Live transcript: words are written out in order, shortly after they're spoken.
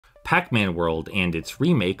Pac-Man World and its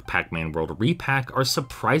remake, Pac-Man World Repack, are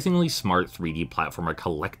surprisingly smart 3D platformer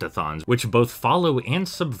collectathons which both follow and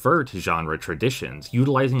subvert genre traditions,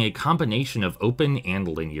 utilizing a combination of open and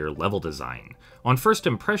linear level design. On first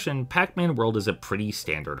impression, Pac-Man World is a pretty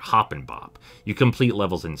standard hop and bop. You complete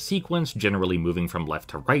levels in sequence, generally moving from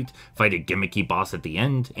left to right, fight a gimmicky boss at the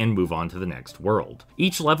end, and move on to the next world.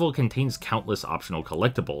 Each level contains countless optional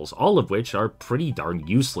collectibles, all of which are pretty darn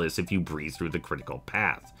useless if you breeze through the critical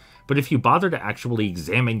path. But if you bother to actually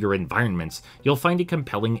examine your environments, you'll find a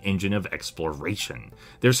compelling engine of exploration.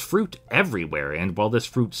 There's fruit everywhere, and while this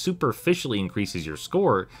fruit superficially increases your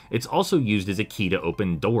score, it's also used as a key to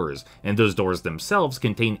open doors, and those doors themselves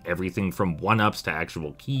contain everything from 1-ups to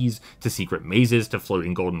actual keys, to secret mazes, to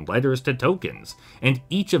floating golden letters, to tokens. And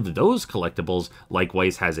each of those collectibles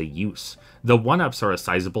likewise has a use. The 1-ups are a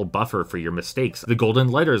sizable buffer for your mistakes, the golden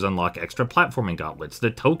letters unlock extra platforming gauntlets, the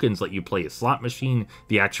tokens let you play a slot machine,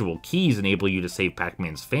 the actual keys enable you to save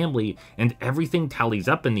Pac-Man's family, and everything tallies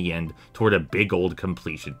up in the end toward a big old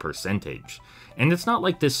completion percentage. And it's not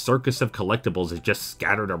like this circus of collectibles is just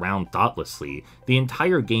scattered around thoughtlessly, the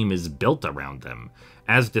entire game is built around them.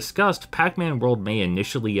 As discussed, Pac-Man World may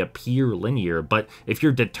initially appear linear, but if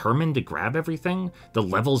you're determined to grab everything, the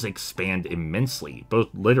levels expand immensely, both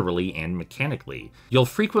literally and mechanically. You'll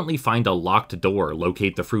frequently find a locked door,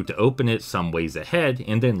 locate the fruit to open it some ways ahead,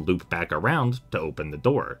 and then loop back around to open the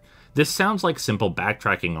door. This sounds like simple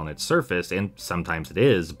backtracking on its surface, and sometimes it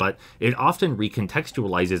is, but it often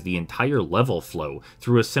recontextualizes the entire level flow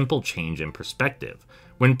through a simple change in perspective.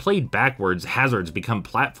 When played backwards, hazards become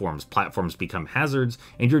platforms, platforms become hazards,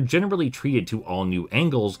 and you're generally treated to all new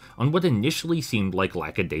angles on what initially seemed like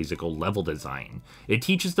lackadaisical level design. It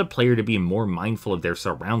teaches the player to be more mindful of their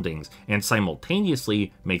surroundings, and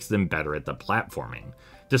simultaneously makes them better at the platforming.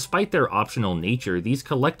 Despite their optional nature, these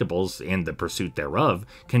collectibles, and the pursuit thereof,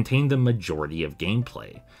 contain the majority of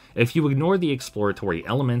gameplay. If you ignore the exploratory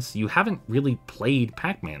elements, you haven't really played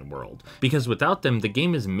Pac-Man World, because without them the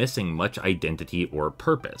game is missing much identity or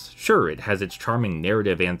purpose. Sure, it has its charming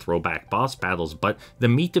narrative and throwback boss battles, but the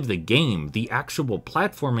meat of the game, the actual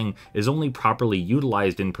platforming, is only properly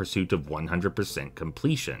utilized in pursuit of 100%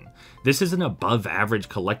 completion. This is an above-average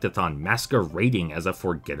collectathon masquerading as a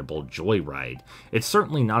forgettable joyride. It's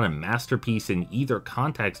certainly not a masterpiece in either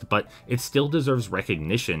context, but it still deserves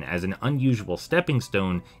recognition as an unusual stepping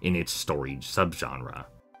stone in its storied subgenre.